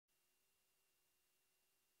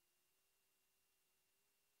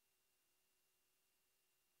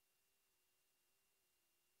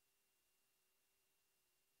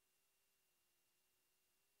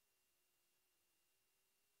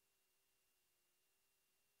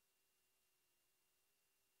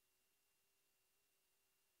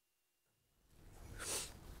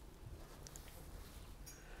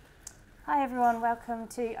Hi everyone, welcome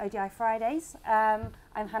to ODI Fridays. I'm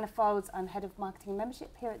Hannah Folds, I'm Head of Marketing and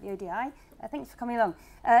Membership here at the ODI. Thanks for coming along.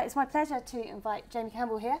 It's my pleasure to invite Jamie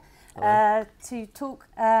Campbell here to talk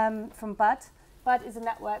from Bud. Bud is a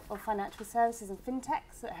network of financial services and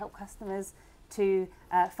fintechs that help customers to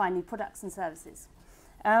find new products and services.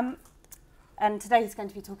 And today he's going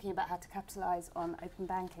to be talking about how to capitalise on open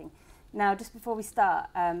banking. Now, just before we start,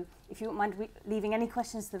 if you wouldn't mind leaving any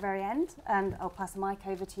questions to the very end, and I'll pass the mic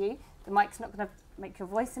over to you. The mic's not going to make your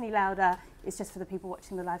voice any louder. It's just for the people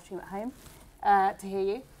watching the live stream at home to hear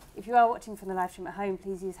you. If you are watching from the live stream at home,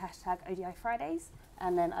 please use hashtag ODI Fridays,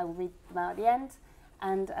 and then I will read them out at the end.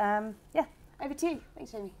 And yeah, over to you.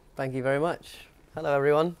 Thanks, Jamie. Thank you very much. Hello,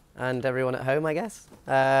 everyone, and everyone at home, I guess.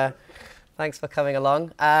 Thanks for coming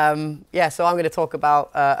along. Yeah, so I'm going to talk about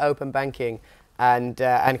open banking and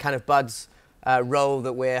kind of Bud's role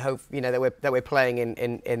that we're playing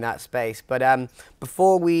in that space. But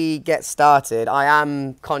before we get started, I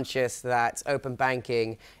am conscious that open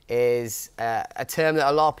banking is a term that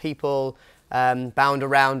a lot of people bound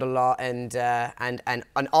around a lot, and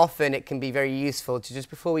often it can be very useful to, just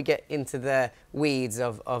before we get into the weeds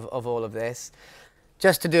of all of this,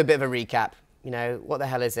 just to do a bit of a recap. You know, what the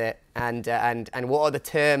hell is it, and what are the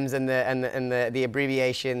terms and the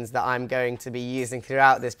abbreviations that I'm going to be using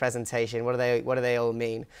throughout this presentation? What do they all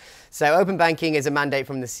mean? So, open banking is a mandate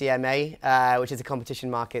from the CMA, which is a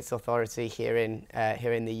Competition Markets Authority here in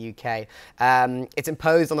the UK. It's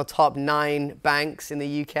imposed on the top 9 banks in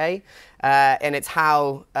the UK, and it's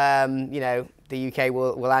how the UK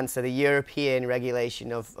will answer the European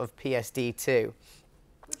regulation of PSD2.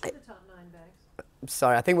 Which are the top 9 banks?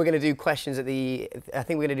 Sorry, I think we're going to do questions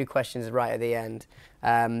right at the end,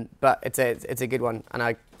 but it's a good one, and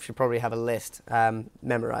I should probably have a list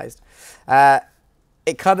memorized.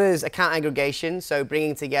 It covers account aggregation, so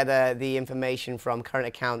bringing together the information from current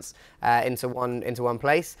accounts into one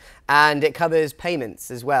place, and it covers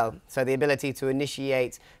payments as well, so the ability to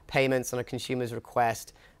initiate payments on a consumer's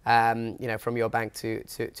request, from your bank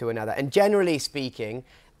to another. And generally speaking,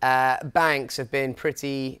 banks have been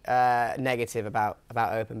pretty negative about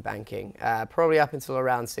open banking, probably up until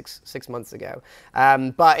around six months ago.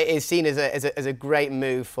 But it is seen as a great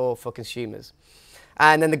move for consumers.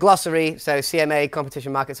 And then the glossary, so CMA,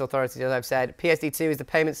 Competition Markets Authority, as I've said. PSD2 is the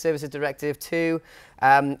Payment Services Directive 2.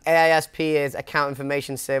 AISP is Account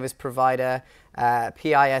Information Service Provider.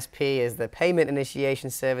 PISP is the Payment Initiation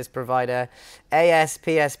Service Provider.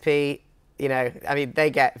 ASPSP, they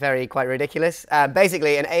get quite ridiculous.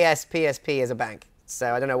 Basically, an ASPSP is a bank.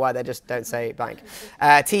 So I don't know why they just don't say bank.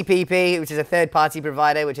 TPP, which is a third-party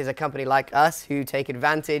provider, which is a company like us who take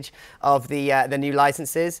advantage of the new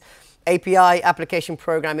licenses. API, application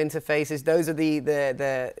program interfaces, those are the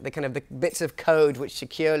kind of the bits of code which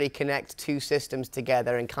securely connect two systems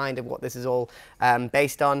together, and kind of what this is all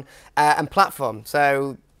based on. And platform.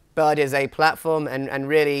 So Bud is a platform, and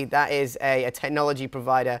really that is a technology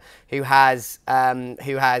provider who has kind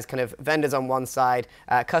of vendors on one side,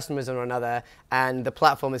 customers on another, and the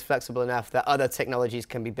platform is flexible enough that other technologies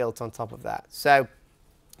can be built on top of that. So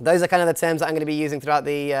those are kind of the terms that I'm going to be using throughout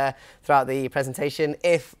the presentation.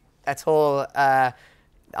 If at all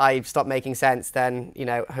I stop making sense, then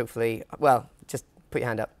hopefully, well, just put your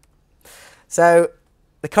hand up. So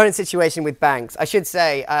the current situation with banks, I should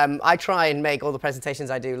say, I try and make all the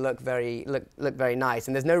presentations I do look very nice,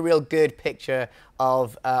 and there's no real good picture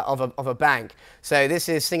of a bank. So this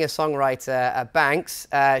is singer-songwriter Banks.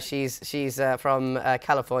 She's from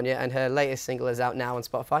California, and her latest single is out now on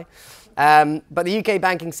Spotify. But the UK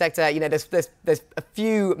banking sector, there's a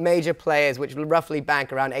few major players which will roughly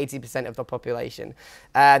bank around 80% of the population.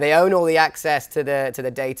 They own all the access to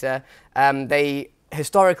the data. They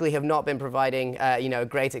historically have not been providing a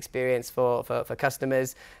great experience for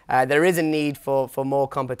customers. There is a need for more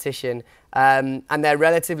competition, and they're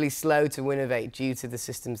relatively slow to innovate due to the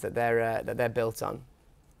systems that they're built on.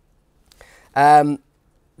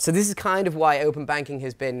 So this is kind of why open banking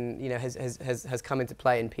has been, has come into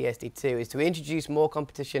play in PSD2, is to introduce more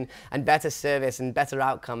competition and better service and better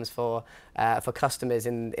outcomes for customers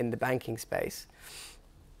in the banking space.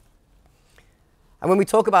 And when we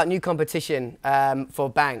talk about new competition for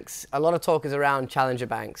banks, a lot of talk is around challenger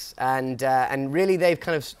banks, and really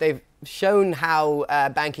they've shown how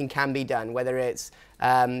banking can be done, whether it's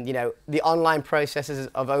the online processes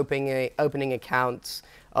of opening accounts,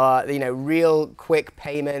 real quick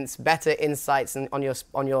payments, better insights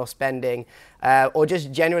on your spending, or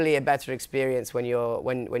just generally a better experience when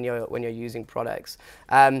you're using products.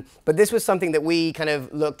 But this was something that we kind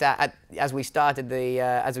of looked at as we started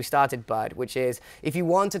Bud, which is if you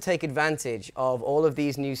want to take advantage of all of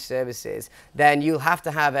these new services, then you'll have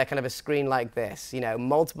to have a kind of a screen like this.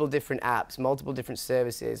 Multiple different apps, multiple different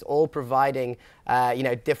services, all providing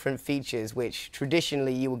different features which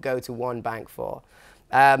traditionally you would go to one bank for.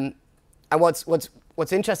 And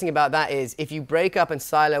what's interesting about that is if you break up and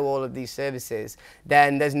silo all of these services,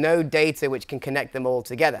 then there's no data which can connect them all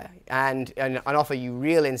together and offer you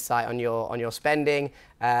real insight on your spending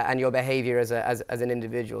and your behavior as an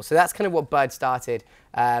individual. So that's kind of what Bud started.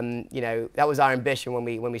 That was our ambition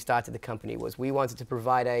when we started the company, was we wanted to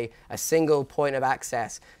provide a single point of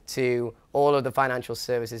access to all of the financial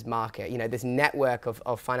services market. This network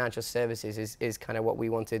of financial services is kind of what we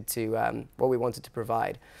wanted to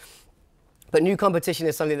provide. But new competition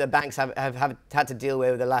is something that banks have had to deal with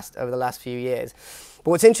over the last few years.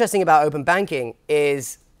 But what's interesting about open banking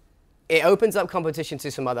is it opens up competition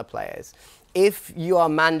to some other players. If you are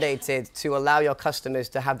mandated to allow your customers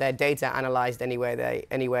to have their data analyzed anywhere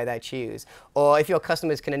they choose, or if your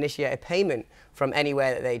customers can initiate a payment from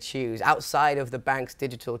anywhere that they choose outside of the bank's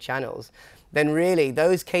digital channels, then really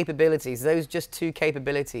those capabilities, those just two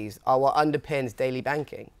capabilities, are what underpins daily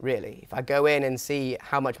banking, really. If I go in and see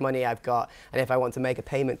how much money I've got, and if I want to make a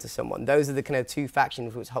payment to someone, those are the kind of two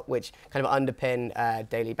factions which kind of underpin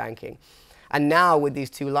daily banking. And now with these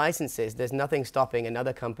two licenses, there's nothing stopping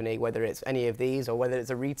another company, whether it's any of these or whether it's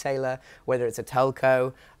a retailer, whether it's a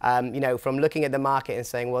telco, from looking at the market and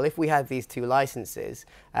saying, well, if we have these two licenses,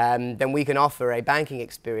 then we can offer a banking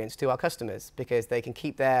experience to our customers because they can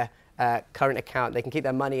keep their current account, they can keep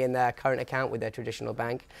their money in their current account with their traditional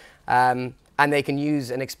bank, and they can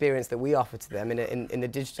use an experience that we offer to them in the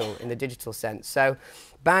digital sense. So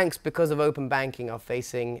banks, because of open banking, are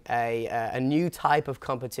facing a new type of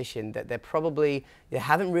competition that they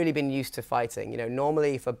haven't really been used to fighting.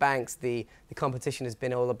 Normally for banks, the competition has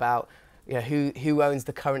been all about who owns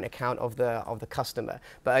the current account of the customer.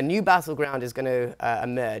 But a new battleground is going to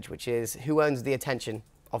emerge, which is who owns the attention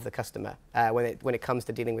of the customer when it comes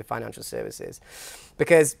to dealing with financial services.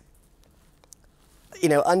 Because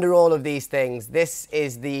under all of these things, this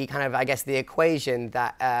is the kind of, I guess, the equation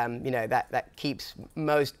that that keeps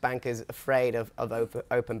most bankers afraid of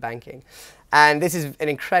open banking. And this is an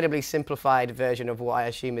incredibly simplified version of what I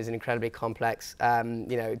assume is an incredibly complex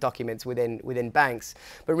documents within banks.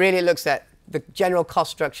 But really it looks at the general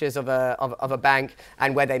cost structures of a bank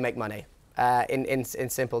and where they make money. In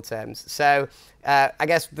simple terms. So I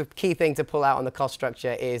guess the key thing to pull out on the cost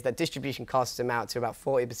structure is that distribution costs amount to about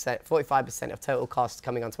 45% of total costs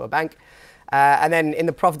coming onto a bank. And then in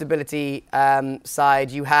the profitability side,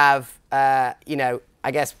 you have, I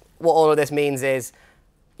guess what all of this means is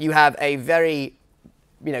you have a very,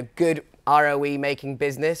 good ROE making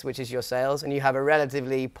business, which is your sales, and you have a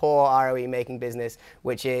relatively poor ROE making business,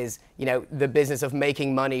 which is the business of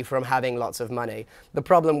making money from having lots of money. The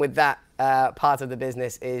problem with that part of the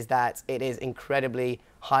business is that it is incredibly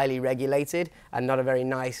highly regulated and not a very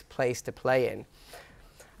nice place to play in.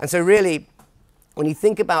 And so really, when you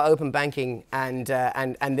think about open banking and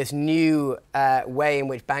this new way in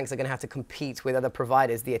which banks are going to have to compete with other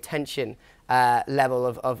providers, the attention level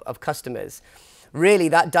of customers, really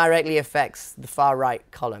that directly affects the far right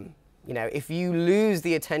column. If you lose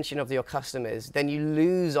the attention of your customers, then you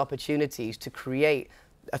lose opportunities to create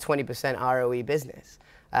a 20% ROE business.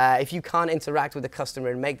 If you can't interact with the customer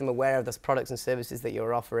and make them aware of the products and services that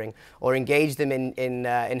you're offering, or engage them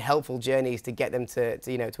in helpful journeys to get them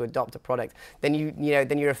to adopt a product, then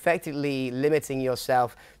you're effectively limiting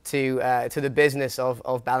yourself to the business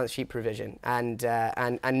of balance sheet provision. And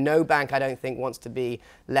no bank, I don't think, wants to be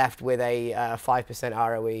left with a 5%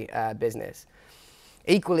 ROE business.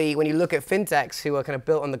 Equally, when you look at fintechs who are kind of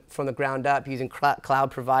built from the ground up using cloud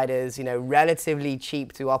providers, relatively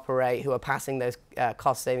cheap to operate, who are passing those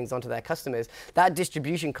cost savings onto their customers, that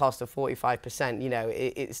distribution cost of 45%,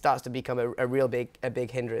 it starts to become a real big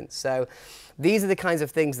hindrance. So these are the kinds of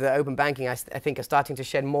things that open banking, I think, are starting to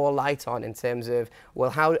shed more light on in terms of, well,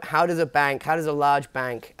 how does a large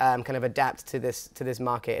bank kind of adapt to this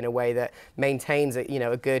market in a way that maintains a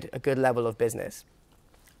good level of business.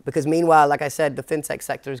 Because meanwhile, like I said, the fintech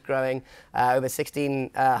sector is growing, over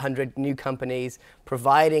 1,600 new companies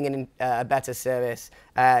providing a better service,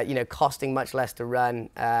 costing much less to run,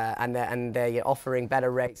 and they're offering better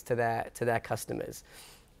rates to their customers.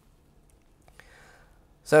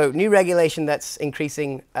 So new regulation that's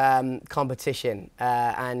increasing competition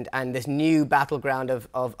and this new battleground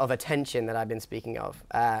of attention that I've been speaking of.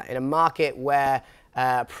 In a market where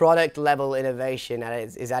product level innovation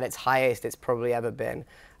is at its highest it's probably ever been.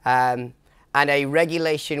 And a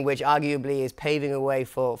regulation which arguably is paving a way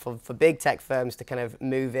for big tech firms to kind of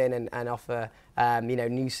move in and offer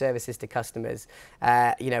new services to customers.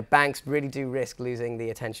 Banks really do risk losing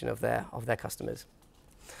the attention of their customers.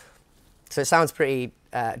 So it sounds pretty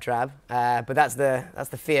drab, but that's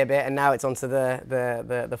the fear bit, and now it's onto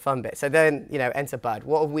the fun bit. So then, enter Bud.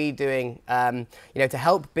 What are we doing, to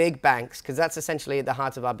help big banks? Because that's essentially at the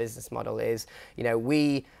heart of our business model. Is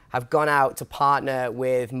we have gone out to partner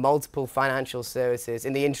with multiple financial services.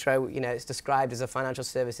 In the intro, it's described as a financial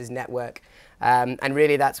services network, and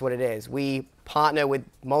really that's what it is. We partner with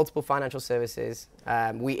multiple financial services.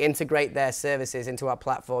 We integrate their services into our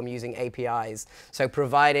platform using APIs, so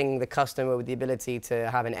providing the customer with the ability to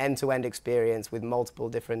have an end-to-end experience with multiple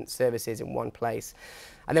different services in one place.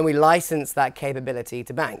 And then we license that capability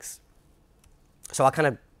to banks. So I'll kind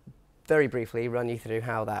of very briefly run you through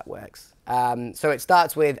how that works. So it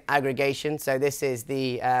starts with aggregation. So this is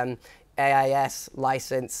the AIS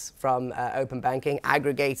license from open banking,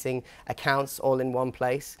 aggregating accounts all in one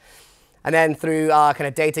place. And then through our kind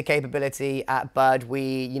of data capability at Bud,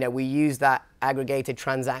 we use that aggregated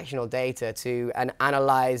transactional data to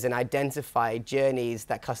analyze and identify journeys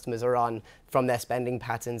that customers are on from their spending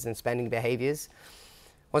patterns and spending behaviors.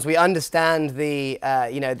 Once we understand the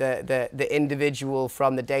individual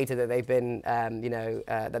from the data that they've been,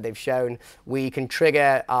 that they've shown, we can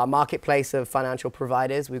trigger our marketplace of financial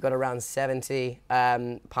providers. We've got around 70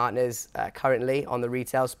 partners currently on the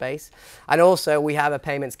retail space, and also we have a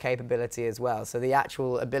payments capability as well. So the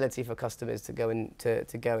actual ability for customers to go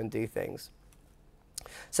and do things.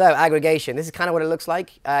 So aggregation, this is kind of what it looks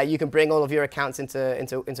like. You can bring all of your accounts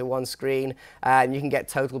into one screen, and you can get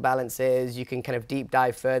total balances. You can kind of deep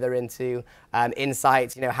dive further into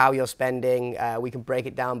insights, how you're spending. We can break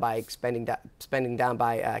it down by spending down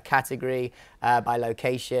by category, by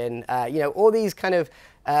location. All these kind of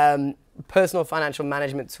personal financial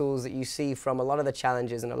management tools that you see from a lot of the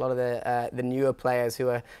challengers and a lot of the newer players who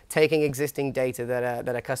are taking existing data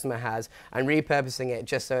that a customer has and repurposing it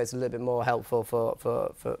just so it's a little bit more helpful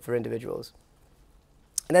for individuals.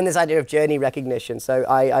 And then this idea of journey recognition. So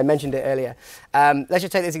I mentioned it earlier. Let's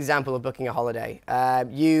just take this example of booking a holiday.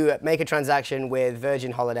 You make a transaction with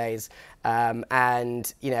Virgin Holidays,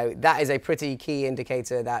 and that is a pretty key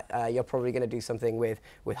indicator that you're probably going to do something with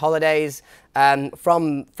holidays.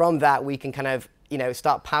 From that, we can kind of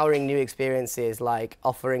start powering new experiences like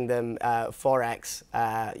offering them Forex,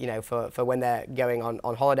 for when they're going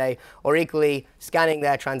on holiday, or equally scanning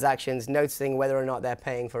their transactions, noticing whether or not they're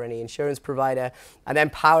paying for any insurance provider, and then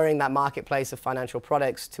powering that marketplace of financial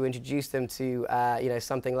products to introduce them to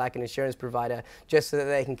something like an insurance provider, just so that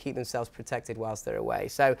they can keep themselves protected whilst they're away.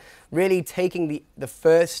 So really taking the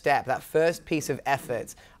first step, that first piece of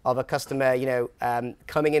effort of a customer,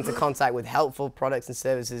 coming into contact with helpful products and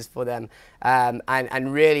services for them,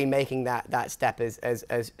 and really making that step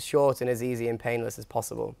as short and as easy and painless as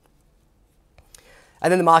possible.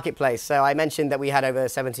 And then the marketplace. So I mentioned that we had over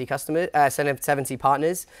 70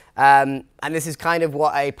 partners, and this is kind of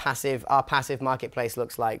what our passive marketplace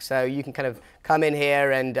looks like. So you can kind of come in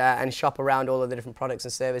here and shop around all of the different products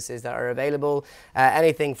and services that are available,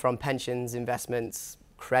 anything from pensions, investments,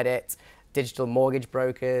 credit, digital mortgage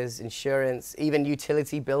brokers, insurance, even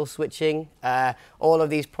utility bill switching. All of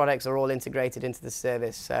these products are all integrated into the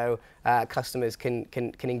service, so customers can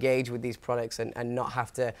engage with these products and not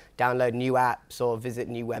have to download new apps or visit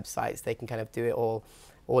new websites. They can kind of do it all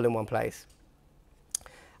in one place.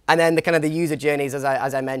 And then the user journeys,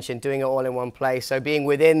 as I mentioned, doing it all in one place. So being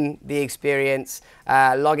within the experience,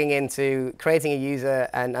 logging into, creating a user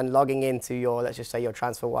and logging into your, let's just say your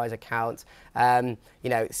TransferWise account,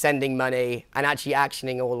 sending money and actually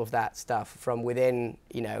actioning all of that stuff from within,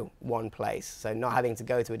 one place. So not having to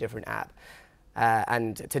go to a different app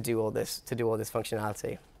and to do all this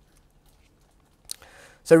functionality.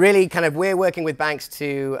 So really, we're working with banks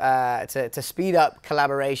to speed up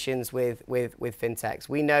collaborations with fintechs.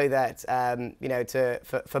 We know that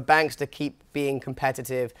for banks to keep being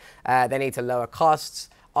competitive, they need to lower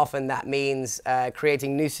costs. Often that means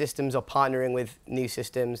creating new systems or partnering with new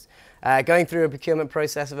systems. Going through a procurement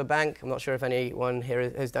process of a bank, I'm not sure if anyone here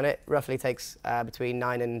has done it, roughly takes between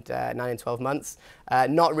 9 and 12 months.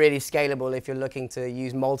 Not really scalable if you're looking to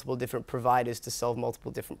use multiple different providers to solve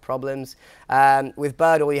multiple different problems. With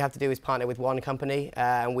Bud, all you have to do is partner with one company,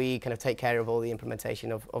 and we kind of take care of all the implementation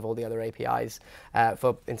of all the other APIs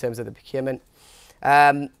in terms of the procurement.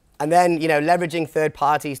 And then, leveraging third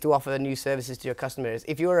parties to offer new services to your customers.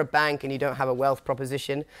 If you're a bank and you don't have a wealth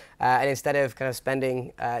proposition, and instead of kind of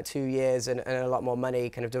spending 2 years and a lot more money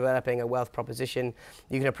kind of developing a wealth proposition,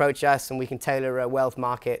 you can approach us and we can tailor a wealth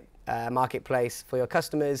marketplace for your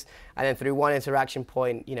customers, and then through one interaction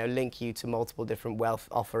point, link you to multiple different wealth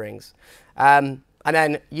offerings. And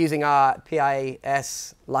then using our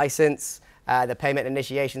PIS license, the payment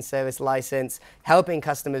initiation service license, helping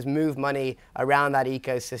customers move money around that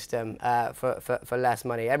ecosystem for less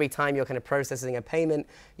money. Every time you're kind of processing a payment,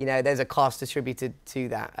 there's a cost attributed to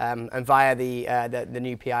that, and via the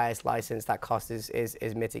new PIS license, that cost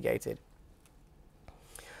is mitigated.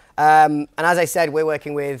 And as I said, we're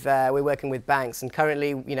working with banks, and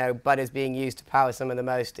currently, Bud is being used to power some of the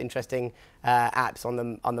most interesting apps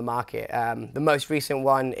on the market. The most recent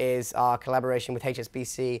one is our collaboration with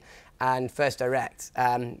HSBC and First Direct,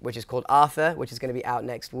 which is called Arthur, which is going to be out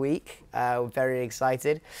next week. We're very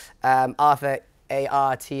excited. Arthur,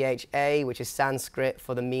 ARTHA, which is Sanskrit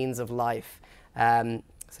for the means of life.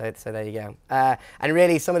 So there you go. And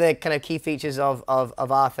really, some of the kind of key features of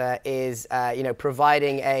Arthur is,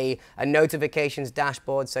 providing a notifications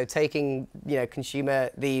dashboard. So taking, consumer,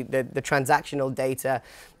 the transactional data,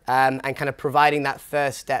 and kind of providing that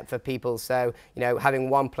first step for people. So, having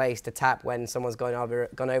one place to tap when someone's gone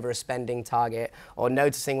over a spending target, or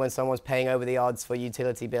noticing when someone's paying over the odds for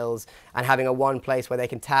utility bills, and having a one place where they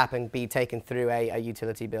can tap and be taken through a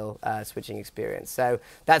utility bill switching experience. So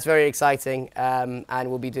that's very exciting, and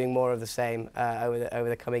we'll be doing more of the same over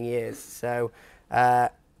the coming years. So I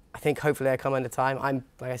think hopefully I come under time.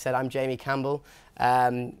 Like I said, I'm Jamie Campbell.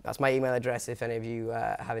 That's my email address if any of you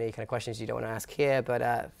have any kind of questions you don't want to ask here.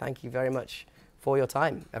 But thank you very much for your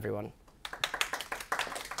time, everyone.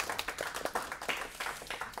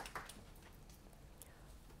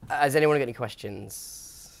 Has anyone got any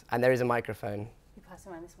questions? And there is a microphone. You pass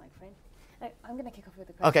around this microphone. No, I'm going to kick off with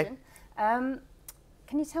a question. Okay.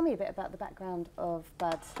 Can you tell me a bit about the background of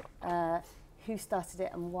Bud, who started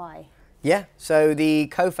it and why? Yeah, so the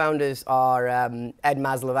co-founders are Ed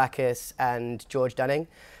Maslowakis and George Dunning.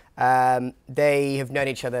 They have known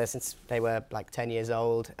each other since they were like 10 years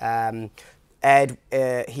old. Ed,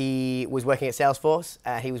 he was working at Salesforce.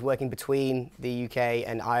 He was working between the UK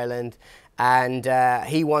and Ireland, and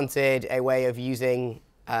he wanted a way of using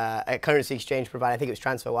a currency exchange provider. I think it was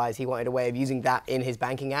TransferWise. He wanted a way of using that in his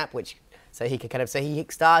banking app, so he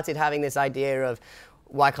started having this idea of,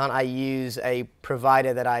 why can't I use a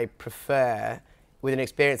provider that I prefer with an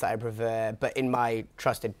experience that I prefer, but in my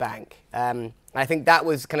trusted bank? I think that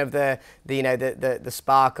was kind of the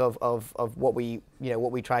spark of what we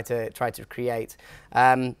try to create.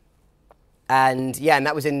 And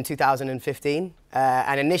that was in 2015.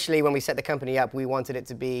 And initially, when we set the company up, we wanted it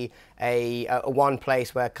to be a one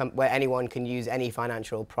place where anyone can use any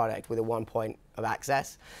financial product with a one point of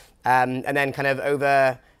access. And then kind of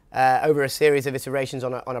over a series of iterations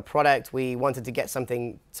on a product, we wanted to get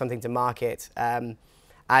something to market. And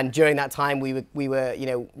during that time, we were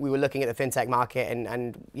looking at the fintech market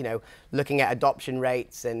and looking at adoption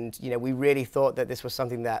rates, and we really thought that this was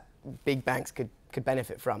something that big banks could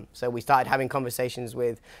benefit from. So we started having conversations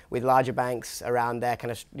with larger banks around their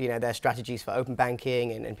kind of their strategies for open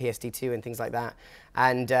banking and PSD2 and things like that,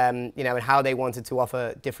 and and how they wanted to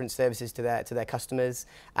offer different services to their customers.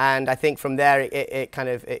 And I think from there it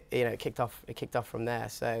kicked off from there.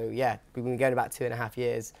 So yeah, we've been going about 2.5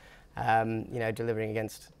 years, delivering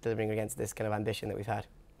against this kind of ambition that we've had.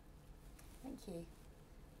 Thank you.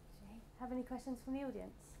 Have any questions from the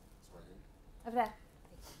audience? Over there.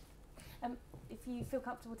 If you feel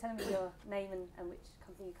comfortable telling me your name and which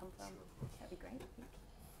company you come from, that'd be great.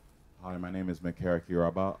 Hi, my name is Mekhara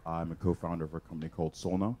Kiraba. I'm a co-founder of a company called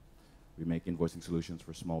Solna. We make invoicing solutions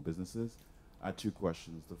for small businesses. I had 2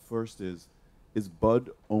 questions. The first is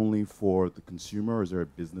Bud only for the consumer, or is there a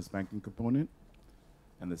business banking component?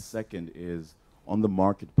 And the second is, on the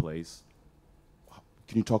marketplace,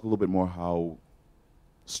 can you talk a little bit more how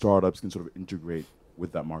startups can sort of integrate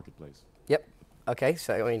with that marketplace? Yep. Okay,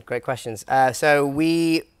 so great questions. So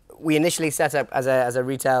we initially set up as a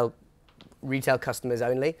retail customers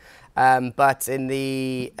only, but in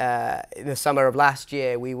the summer of last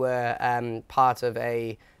year, we were part of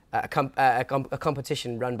a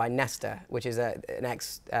competition run by Nesta, which is an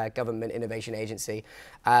ex-government innovation agency,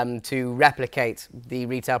 to replicate the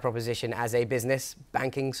retail proposition as a business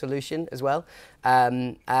banking solution as well.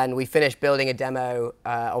 And we finished building a demo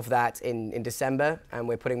of that in December, and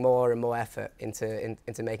we're putting more and more effort into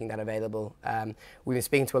making that available. We've been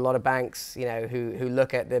speaking to a lot of banks, who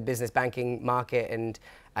look at the business banking market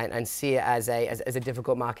and see it as a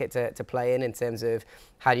difficult market to play in terms of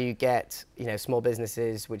how do you get small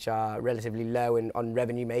businesses which are relatively low on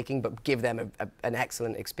revenue making, but give them an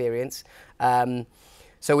excellent experience.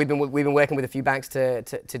 So we've been working with a few banks to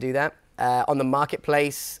do that. On the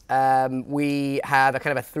marketplace, we have a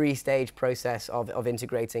kind of a 3-stage process of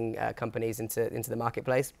integrating companies into the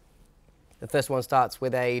marketplace. The first one starts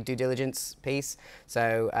with a due diligence piece.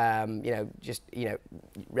 So, just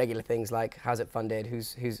regular things like how's it funded,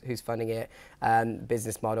 who's funding it,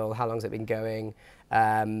 business model, how long's it been going,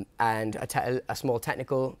 and a small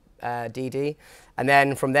technical DD. And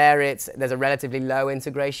then from there, there's a relatively low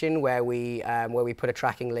integration where we put a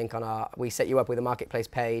tracking link on we set you up with a marketplace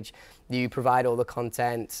page. You provide all the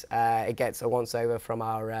content. It gets a once over from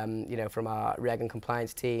our reg and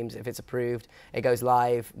compliance teams. If it's approved, it goes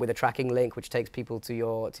live with a tracking link, which takes people to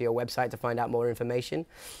your website to find out more information.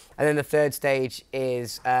 And then the third stage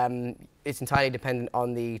is it's entirely dependent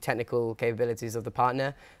on the technical capabilities of the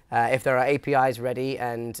partner. If there are APIs ready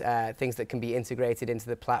and things that can be integrated into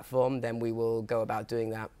the platform, then we will go about doing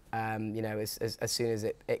that. As soon as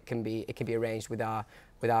it can be arranged with our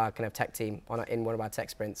kind of tech team in one of our tech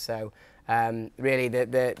sprints. So really,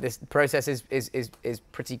 this process is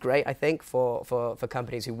pretty great, I think, for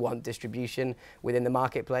companies who want distribution within the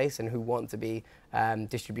marketplace and who want to be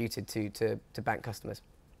distributed to bank customers.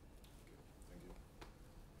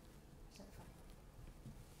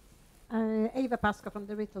 Eva Pasca from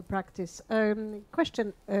the Retail Practice.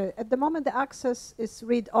 Question, at the moment the access is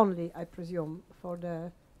read-only, I presume, for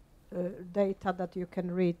the data that you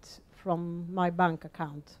can read from my bank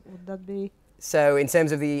account. Would that be? So in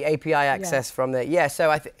terms of the API access from the,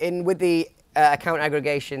 so with the account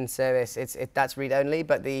aggregation service, that's read-only,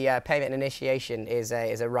 but the payment initiation is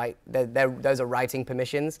a write. Those are writing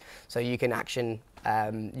permissions, so you can action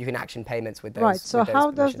payments with those. Right. So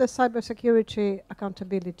how does permissions. the cybersecurity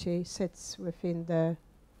accountability sits within the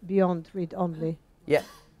beyond read-only? Yeah.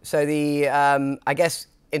 So the I guess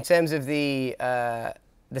in terms of the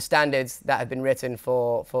standards that have been written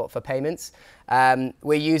for payments,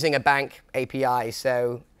 we're using a bank API.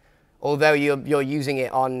 So although you're using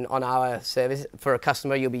it on our service for a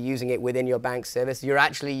customer, you'll be using it within your bank's service. You're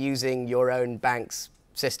actually using your own bank's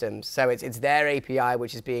systems. So it's their API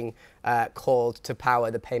which is being called to power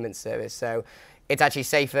the payment service. So it's actually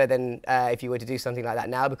safer than if you were to do something like that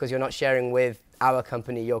now, because you're not sharing with our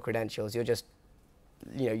company your credentials. You're just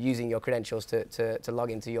using your credentials to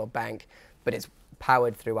log into your bank, but it's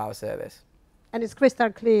powered through our service. And it's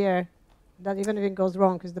crystal clear that even if it goes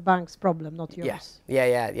wrong, it's the bank's problem, not yours.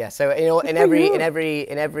 Yeah. So in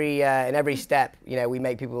every step, we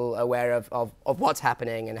make people aware of what's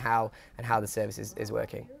happening and how the service is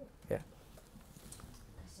working. Yeah.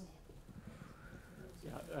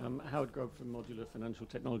 Howard Grove from Modular Financial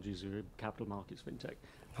Technologies, we're a capital markets fintech.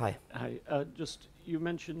 Hi. Hi. You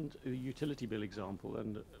mentioned the utility bill example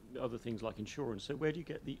and other things like insurance. So where do you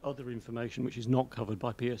get the other information which is not covered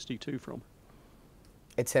by PSD2 from?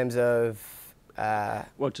 In terms of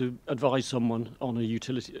well, to advise someone on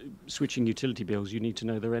switching utility bills, you need to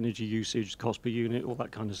know their energy usage, cost per unit, all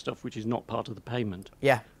that kind of stuff, which is not part of the payment.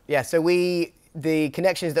 Yeah. So the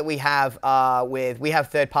connections that we have are we have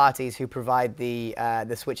third parties who provide the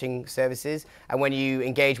switching services, and when you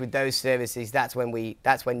engage with those services, that's when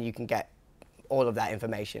you can get all of that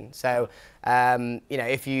information. So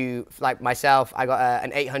if you, like myself, I got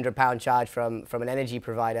an £800 charge from an energy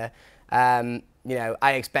provider. I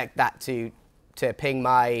expect that to ping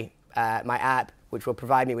my app, which will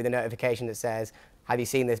provide me with a notification that says, have you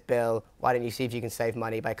seen this bill? Why don't you see if you can save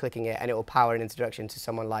money by clicking it? And it will power an introduction to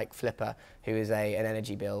someone like Flipper, who is an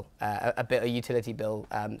energy bill, a utility bill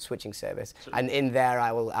switching service. So and in there,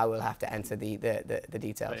 I will have to enter the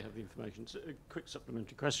details. They have the information. So a quick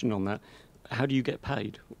supplementary question on that. How do you get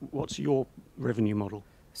paid? What's your revenue model?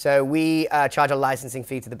 So we charge a licensing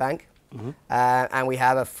fee to the bank, and we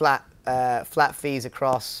have a flat fees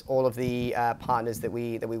across all of the partners that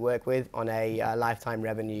we work with on a lifetime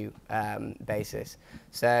revenue basis.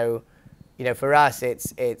 So, for us,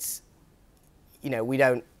 it's we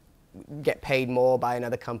don't get paid more by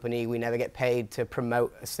another company. We never get paid to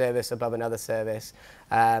promote a service above another service.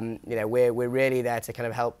 We're really there to kind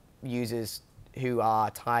of help users who are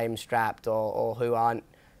time strapped or who aren't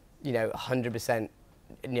 100%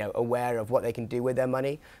 aware of what they can do with their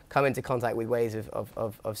money, come into contact with ways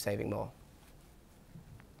of saving more.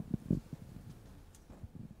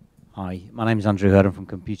 Hi, my name is Andrew Hurd. I'm from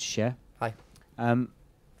Computershare. Hi.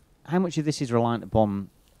 How much of this is reliant upon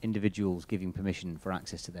individuals giving permission for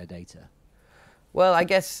access to their data? Well, I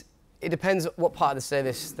guess it depends what part of the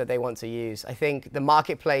service that they want to use. I think the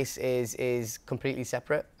marketplace is completely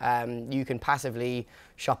separate. You can passively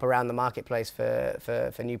shop around the marketplace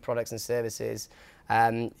for new products and services,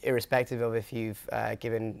 irrespective of if you've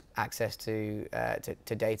given access to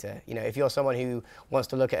data. You know, if you're someone who wants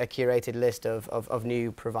to look at a curated list of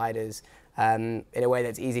new providers in a way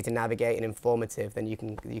that's easy to navigate and informative, then you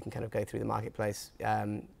can kind of go through the marketplace,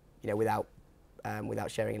 you know, without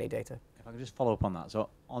sharing any data. If I could just follow up on that. So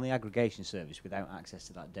on the aggregation service, without access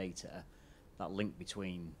to that data, that link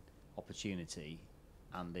between opportunity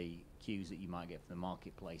and the cues that you might get from the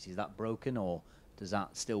marketplace, is that broken, or does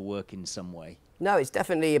that still work in some way? No, it's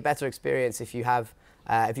definitely a better experience if you have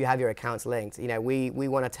your accounts linked. You know, we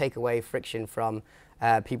want to take away friction from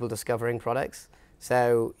people discovering products.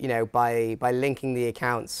 So, you know, by linking the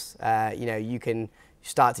accounts, you know, you can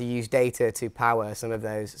start to use data to power some of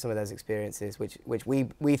those experiences, which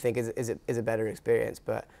we think is a better experience,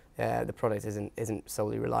 but the product isn't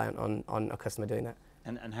solely reliant on a customer doing that.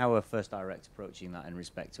 And how are First Direct approaching that in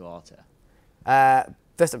respect to Arta?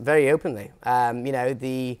 Just very openly. You know,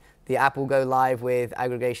 the app will go live with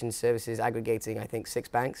aggregation services, aggregating I think 6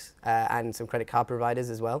 banks and some credit card providers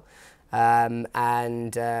as well. And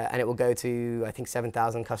it will go to I think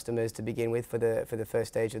 7,000 customers to begin with for the first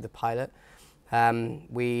stage of the pilot.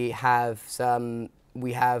 We have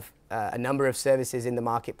a number of services in the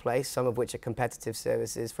marketplace, some of which are competitive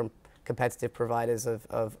services from competitive providers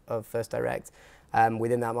of First Direct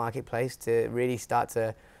within that marketplace, to really start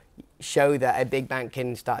to show that a big bank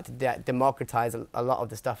can start to democratize a lot of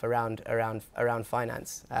the stuff around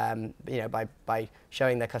finance, you know, by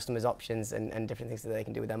showing their customers options and different things that they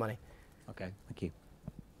can do with their money. Okay, thank you.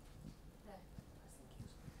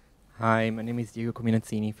 Hi, my name is Diego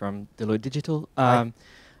Cominazzini from Deloitte Digital. I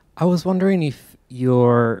was wondering if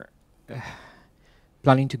you're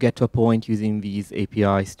planning to get to a point using these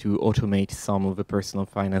APIs to automate some of the personal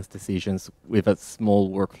finance decisions with a small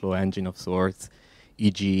workflow engine of sorts,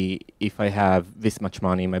 e.g. if I have this much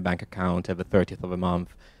money in my bank account at the 30th of a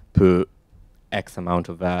month, put X amount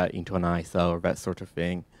of that into an ISA or that sort of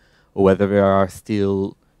thing, or whether there are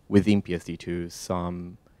still within PSD2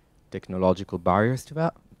 some technological barriers to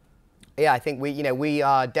that? Yeah, I think we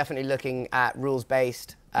are definitely looking at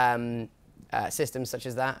rules-based systems such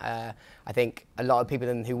as that. I think a lot of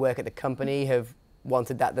people who work at the company have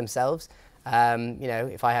wanted that themselves. You know,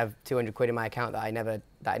 if I have 200 quid in my account that I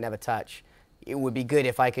never touch, it would be good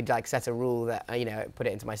if I could like set a rule that you know, put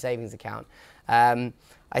it into my savings account.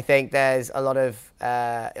 I think there's a lot of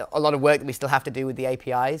work that we still have to do with the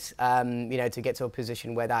APIs, you know, to get to a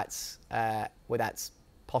position where that's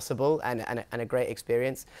possible and a great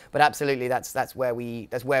experience. But absolutely, that's where we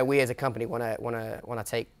as a company want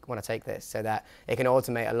to take this, so that it can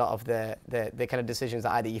automate a lot of the kind of decisions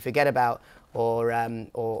that either you forget about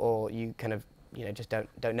or you kind of, you know, just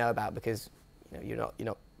don't know about because, you know, you're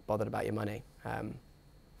not bothered about your money,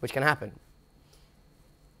 which can happen.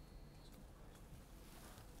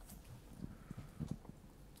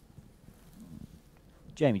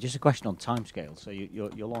 Jamie, just a question on timescale. So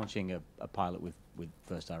you're launching a pilot with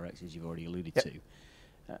First Direct, as you've already alluded Yep.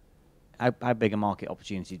 to. How big a market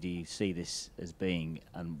opportunity do you see this as being,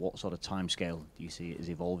 and what sort of timescale do you see it as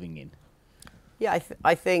evolving in? Yeah,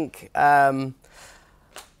 I think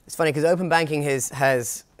it's funny because open banking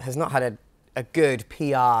has not had a good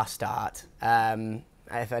PR start.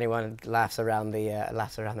 If anyone laughs around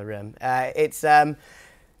the room, it's.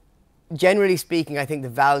 Generally speaking, I think the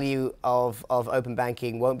value of open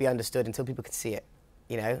banking won't be understood until people can see it,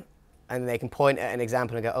 you know, and they can point at an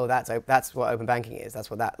example and go, oh, that's what open banking is. That's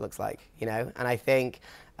what that looks like, you know. And I think,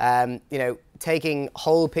 you know, taking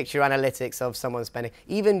whole picture analytics of someone spending,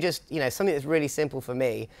 even just, you know, something that's really simple for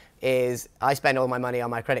me is I spend all my money on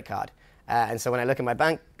my credit card, and so when I look at my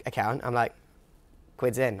bank account, I'm like,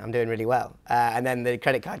 quid's in, I'm doing really well, and then the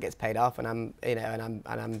credit card gets paid off, and I'm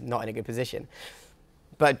not in a good position.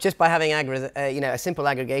 But just by having you know, a simple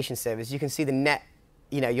aggregation service, you can see the net,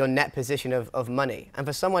 you know, your net position of money. And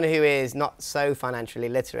for someone who is not so financially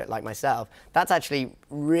literate like myself, that's actually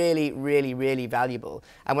really, really, really valuable.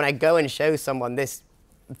 And when I go and show someone this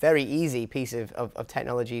very easy piece of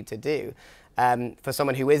technology to do, for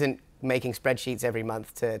someone who isn't making spreadsheets every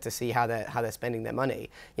month to see how they're spending their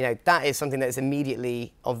money, you know, that is something that is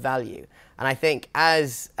immediately of value. And I think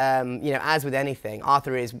as you know, as with anything,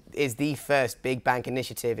 Arthur is the first big bank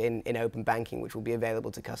initiative in open banking which will be available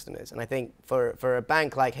to customers. And I think for a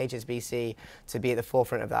bank like HSBC to be at the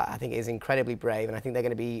forefront of that, I think is incredibly brave. And I think they're going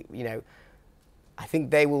to be, you know, I think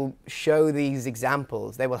they will show these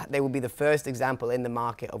examples. They will be the first example in the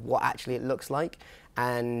market of what actually it looks like,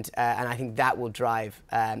 and I think that will drive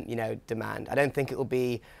you know, demand. I don't think it will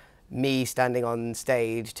be me standing on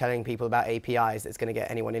stage telling people about APIs that's going to get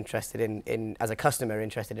anyone interested in as a customer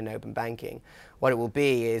interested in open banking. What it will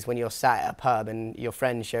be is when you're sat at a pub and your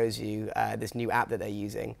friend shows you this new app that they're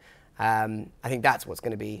using. I think that's what's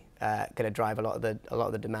going to be going to drive a lot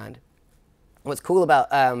of the demand. What's cool about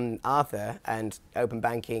Arthur and open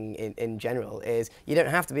banking in general is you don't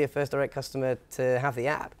have to be a First Direct customer to have the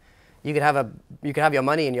app. You could have your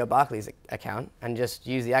money in your Barclays account and just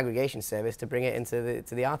use the aggregation service to bring it into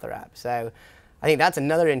the Arthur app. So I think that's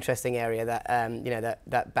another interesting area that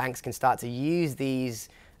that banks can start to use these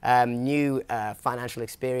new financial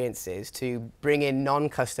experiences to bring in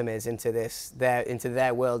non-customers into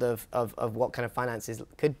their world of what kind of finances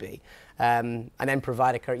could be, and then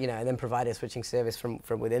provide a switching service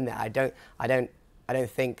from within there. I don't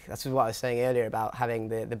think, that's what I was saying earlier about having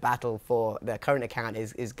the battle for the current account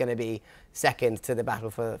is going to be second to the battle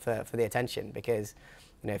for the attention, because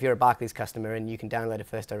if you're a Barclays customer and you can download a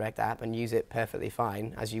First Direct app and use it perfectly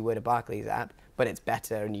fine as you would a Barclays app, but it's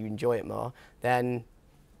better and you enjoy it more, then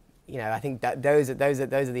I think that those are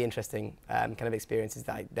the interesting kind of experiences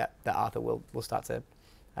that Arthur will start to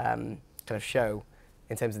kind of show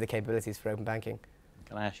in terms of the capabilities for open banking.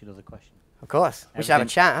 Can I ask you another question? Of course. We should have a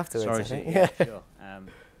chat afterwards. Sorry, I think. yeah, sure.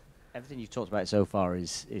 Everything you've talked about so far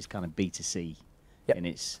is kind of B2C in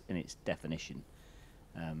its definition.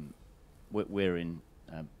 We're in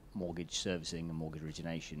mortgage servicing and mortgage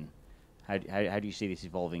origination. How do you see this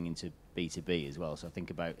evolving into B2B as well? So think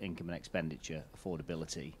about income and expenditure,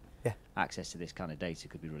 affordability. Yeah. Access to this kind of data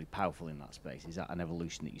could be really powerful in that space. Is that an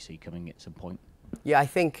evolution that you see coming at some point? Yeah, I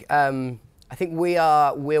think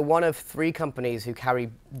we're one of 3 companies who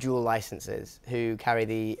carry dual licenses, who carry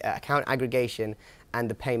the account aggregation and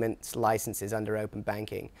the payments licenses under open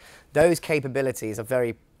banking. Those capabilities are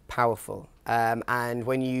very powerful, and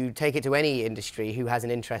when you take it to any industry who has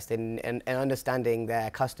an interest in understanding their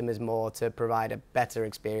customers more to provide a better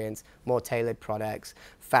experience, more tailored products,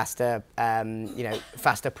 faster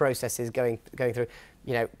faster processes going through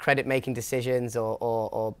credit making decisions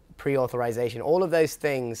or pre-authorization, all of those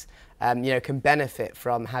things can benefit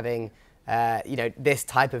from having this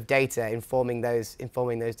type of data informing those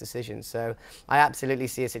decisions. So I absolutely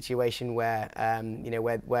see a situation where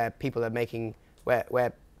where people are making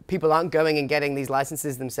where people aren't going and getting these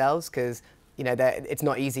licenses themselves, because it's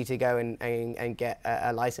not easy to go and get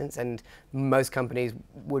a license, and most companies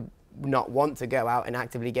would not want to go out and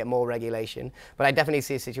actively get more regulation. But I definitely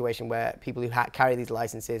see a situation where people who carry these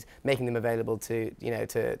licenses, making them available to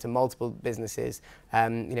multiple businesses,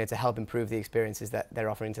 to help improve the experiences that they're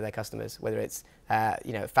offering to their customers, whether it's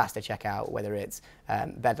faster checkout, whether it's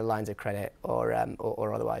better lines of credit, or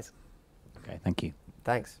otherwise. Okay, thank you.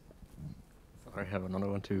 Thanks. I have another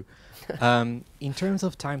one too. In terms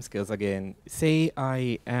of timescales, again, say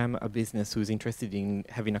I am a business who's interested in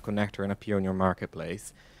having a connector and appear on your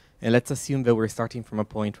marketplace. And let's assume that we're starting from a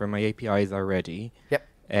point where my APIs are ready. Yep.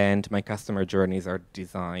 And my customer journeys are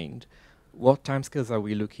designed. What timescales are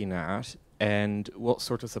we looking at? And what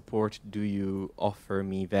sort of support do you offer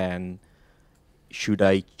me then, should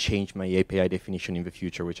I change my API definition in the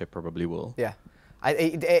future, which I probably will? Yeah.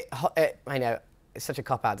 I know. It's such a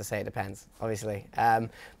cop-out to say it depends, obviously.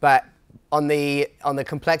 But on the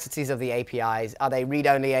complexities of the APIs, are they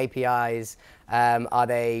read-only APIs? Are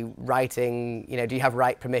they writing? Do you have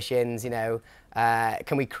write permissions?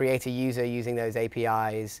 Can we create a user using those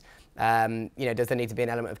APIs? Does there need to be an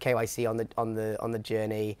element of KYC on the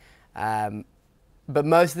journey? But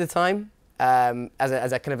most of the time,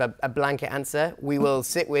 as a kind of a blanket answer, we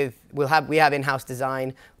have in-house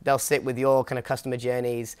design. They'll sit with your kind of customer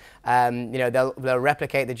journeys. They'll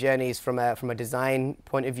replicate the journeys from a design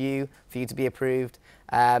point of view for you to be approved.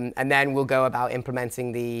 And then we'll go about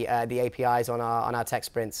implementing the APIs on our tech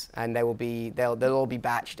sprints, and they'll all be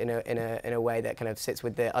batched in a way that kind of sits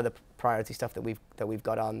with the other priority stuff that we've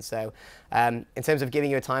got on. So in terms of giving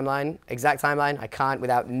you a exact timeline, I can't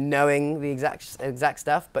without knowing the exact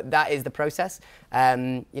stuff. But that is the process.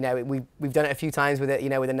 We've done it a few times with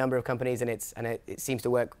a number of companies, and it seems to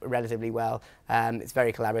work relatively well. It's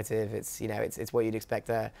very collaborative. It's what you'd expect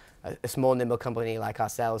a small nimble company like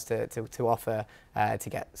ourselves to offer to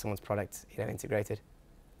get someone's product integrated.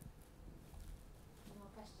 More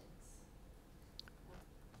questions?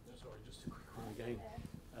 Sorry, just a quick one again.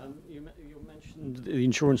 You mentioned the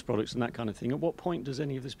insurance products and that kind of thing. At what point does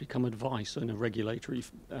any of this become advice in a regulatory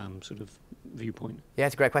sort of viewpoint? Yeah,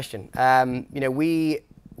 it's a great question.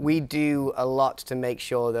 We do a lot to make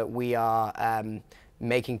sure that we are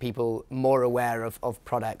making people more aware of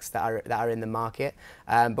products that are in the market,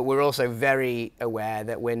 but we're also very aware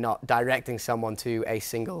that we're not directing someone to a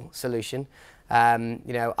single solution.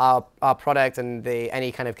 you know, our product and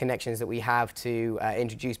any kind of connections that we have to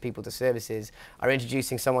introduce people to services are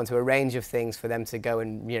introducing someone to a range of things for them to go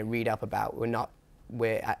and, you know, read up about.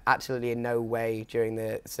 We're absolutely in no way during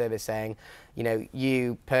the service saying, you know,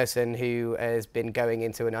 you person who has been going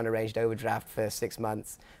into an unarranged overdraft for 6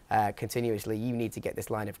 months continuously, you need to get this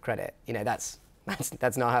line of credit. You know, that's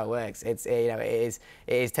not how it works. It's, you know, it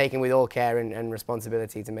is taken with all care and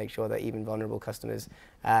responsibility to make sure that even vulnerable customers,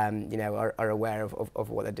 you know, are aware of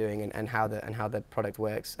what they're doing and how the product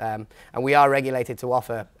works. And we are regulated to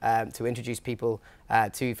offer to introduce people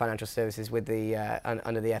to financial services with the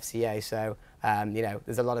under the FCA. So you know,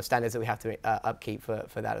 there's a lot of standards that we have to upkeep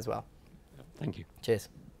for that as well. Thank you. Cheers.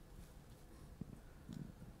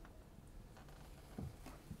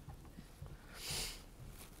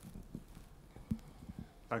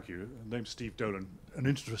 Thank you. Name's Steve Dolan, an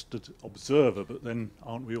interested observer, but then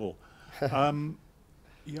aren't we all?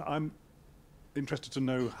 Yeah, I'm interested to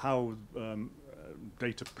know how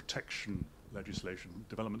data protection legislation,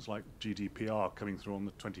 developments like GDPR coming through on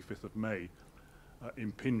the 25th of May,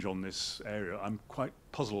 impinge on this area. I'm quite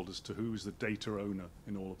puzzled as to who's the data owner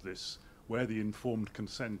in all of this, where the informed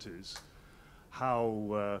consent is,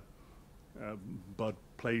 how Bud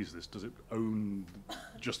plays this. Does it own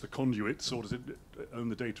just the conduits, or does it own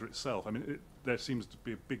the data itself? I mean, there seems to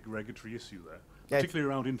be a big regulatory issue there, particularly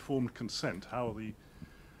around informed consent. How are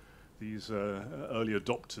these early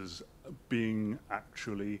adopters being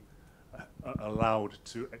actually allowed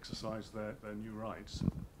to exercise their new rights?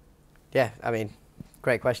 Yeah, I mean,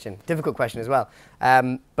 great question. Difficult question as well.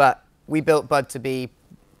 But we built Bud to be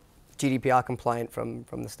GDPR compliant from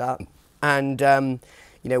the start, and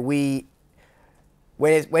you know, when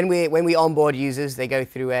we onboard users, they go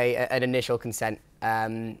through an initial consent,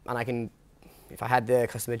 and if I had the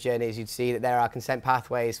customer journeys, you'd see that there are consent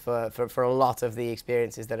pathways for a lot of the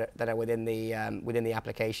experiences that are within the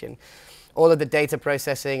application. All of the data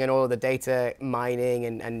processing and all of the data mining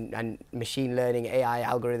and machine learning AI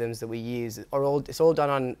algorithms that we use it's all done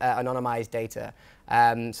on anonymized data.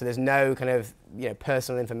 So there's no kind of, you know,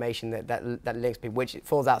 personal information that links people, which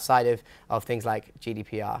falls outside of things like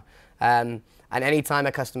GDPR. And any time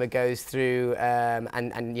a customer goes through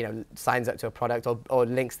and you know, signs up to a product or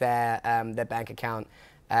links their bank account,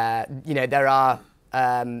 you know, there are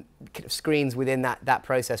kind of screens within that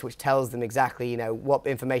process which tells them exactly, you know, what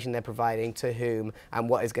information they're providing to whom and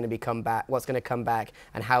what is going to come back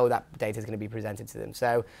and how that data is going to be presented to them.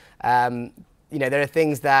 So you know, there are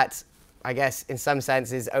things that I guess in some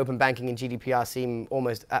senses open banking and GDPR seem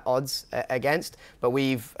almost at odds against, but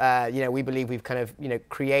we've you know, we believe we've kind of, you know,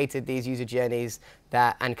 created these user journeys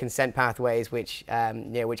and consent pathways which you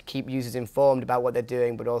know, which keep users informed about what they're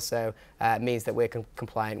doing, but also means that we're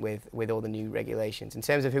compliant with all the new regulations. In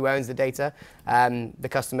terms of who owns the data, the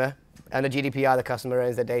customer. Under GDPR, the customer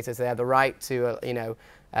owns their data, so they have the right to you know,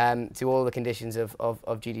 to all the conditions of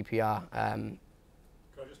GDPR.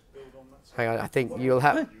 Hang on, I think you'll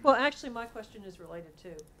have... Well, actually, my question is related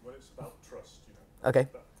too. Well, it's about trust, you know. Okay.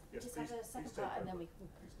 Yes, Just have a second part and then we can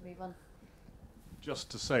move on. Just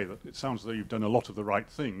to say that it sounds as though you've done a lot of the right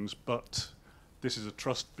things, but this is a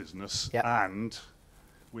trust business, yep. And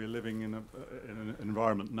we're living in an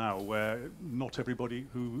environment now where not everybody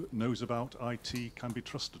who knows about IT can be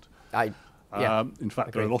trusted. Yeah, in fact,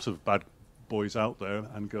 agreed. there are a lot of bad boys out there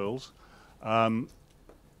and girls.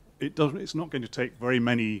 It's not going to take very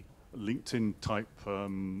many LinkedIn-type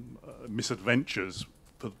misadventures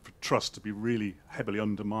for trust to be really heavily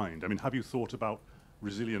undermined. I mean, have you thought about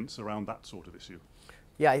resilience around that sort of issue?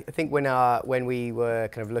 Yeah, I think when we were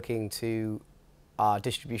kind of looking to our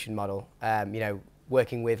distribution model, you know,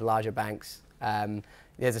 working with larger banks,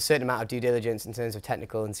 there's a certain amount of due diligence in terms of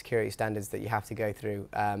technical and security standards that you have to go through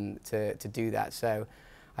to do that. So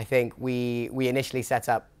I think we initially set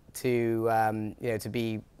up to you know, to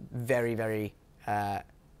be very, very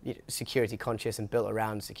security conscious and built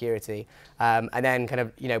around security, and then kind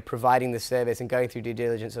of, you know, providing the service and going through due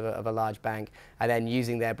diligence of a large bank, and then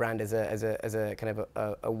using their brand as a kind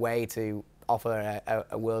of a way to offer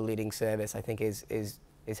a world-leading service, I think is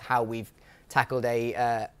how we've tackled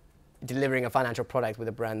delivering a financial product with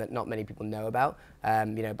a brand that not many people know about,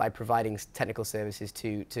 you know, by providing technical services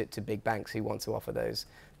to big banks who want to offer those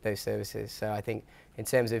services. So I think in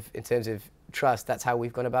terms of trust, that's how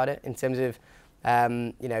we've gone about it. In terms of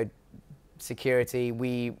you know, security,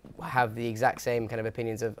 we have the exact same kind of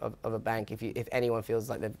opinions of a bank. If anyone feels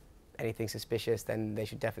like they've anything suspicious, then they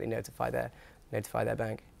should definitely notify their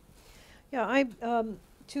bank. Yeah,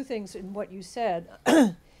 two things in what you said.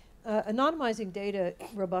 Anonymizing data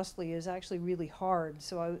robustly is actually really hard.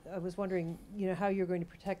 So I was wondering, how you're going to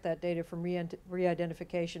protect that data from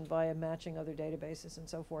re-identification via matching other databases and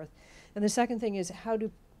so forth. And the second thing is,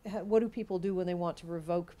 what do people do when they want to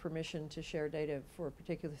revoke permission to share data for a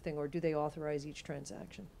particular thing, or do they authorize each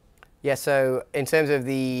transaction? Yeah. So in terms of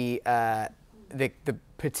the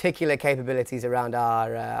particular capabilities around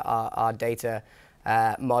our data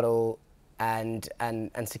model and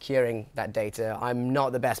securing that data, I'm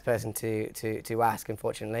not the best person to ask,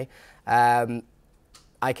 unfortunately.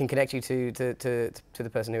 I can connect you to the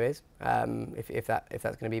person who is, if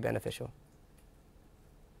that's going to be beneficial.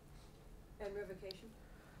 And revocation?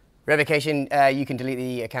 Revocation, you can delete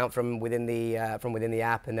the account from within the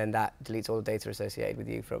app, and then that deletes all the data associated with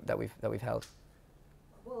you that we've held.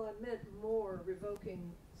 Well, I meant more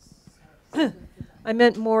revoking. I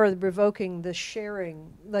meant more revoking the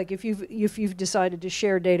sharing. Like if you've decided to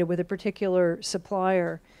share data with a particular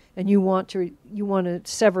supplier, and you want to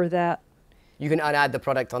sever that. You can unadd the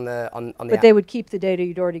product on the But app. they would keep the data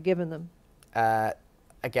you'd already given them.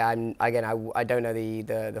 Again, I don't know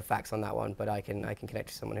the facts on that one, but I can connect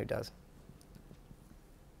to someone who does.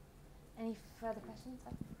 Any further questions?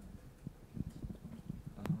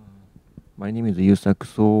 My name is Yusak.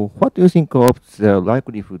 So what do you think of the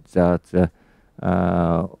likelihood that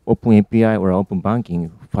Open API or Open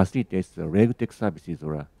Banking facilitates the RegTech services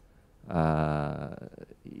or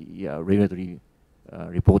regulatory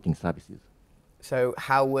reporting services? So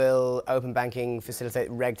how will Open Banking facilitate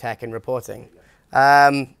RegTech and reporting?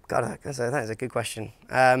 God, that is a good question.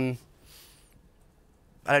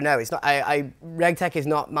 I don't know. It's not. RegTech is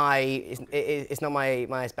not my. It's not my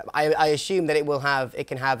aspect. I assume that it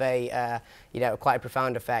can have a quite a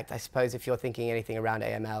profound effect. I suppose if you're thinking anything around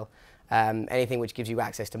AML, anything which gives you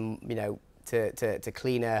access to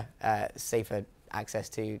cleaner, safer access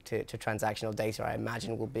to transactional data, I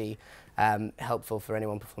imagine will be helpful for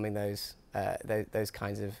anyone performing those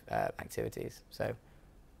kinds of activities. So,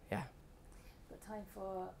 yeah. Got time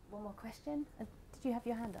for one more question. Did you have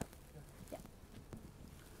your hand up?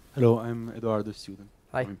 Hello, I'm Eduardo, student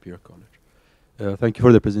Hi. from Imperial College. Thank you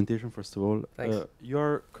for the presentation, first of all. Thanks. You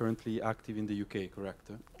are currently active in the UK,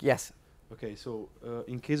 correct? Yes. Okay, so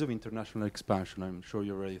in case of international expansion, I'm sure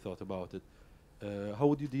you already thought about it. How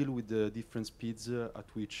would you deal with the different speeds at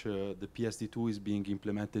which the PSD2 is being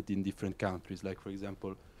implemented in different countries? Like, for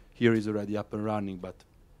example, here is already up and running, but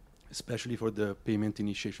especially for the payment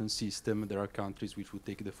initiation system, there are countries which would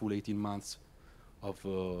take the full 18 months of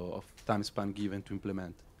time span given to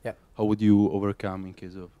implement. Yep. How would you overcome in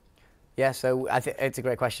case of? Yeah, so I think it's a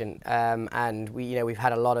great question, and we've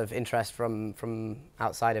had a lot of interest from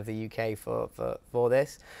outside of the UK for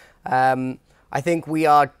this. I think we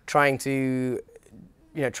are trying to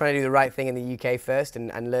do the right thing in the UK first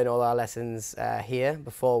and learn all our lessons here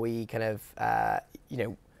before we kind of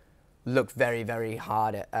look very, very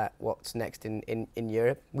hard at what's next in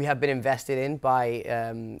Europe. We have been invested in by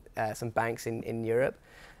some banks in Europe.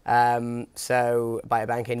 So by a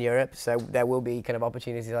bank in Europe, so there will be kind of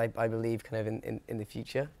opportunities, I believe, kind of in the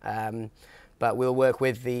future. But we'll work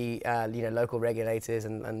with the local regulators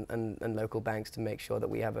and local banks to make sure that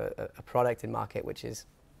we have a product in market which is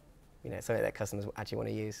something that customers actually want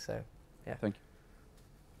to use. So yeah. Thank you.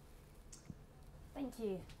 Thank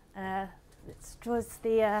you. This draws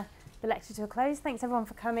the lecture to a close. Thanks everyone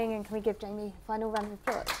for coming, and can we give Jamie a final round of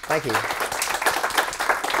applause? Thank you.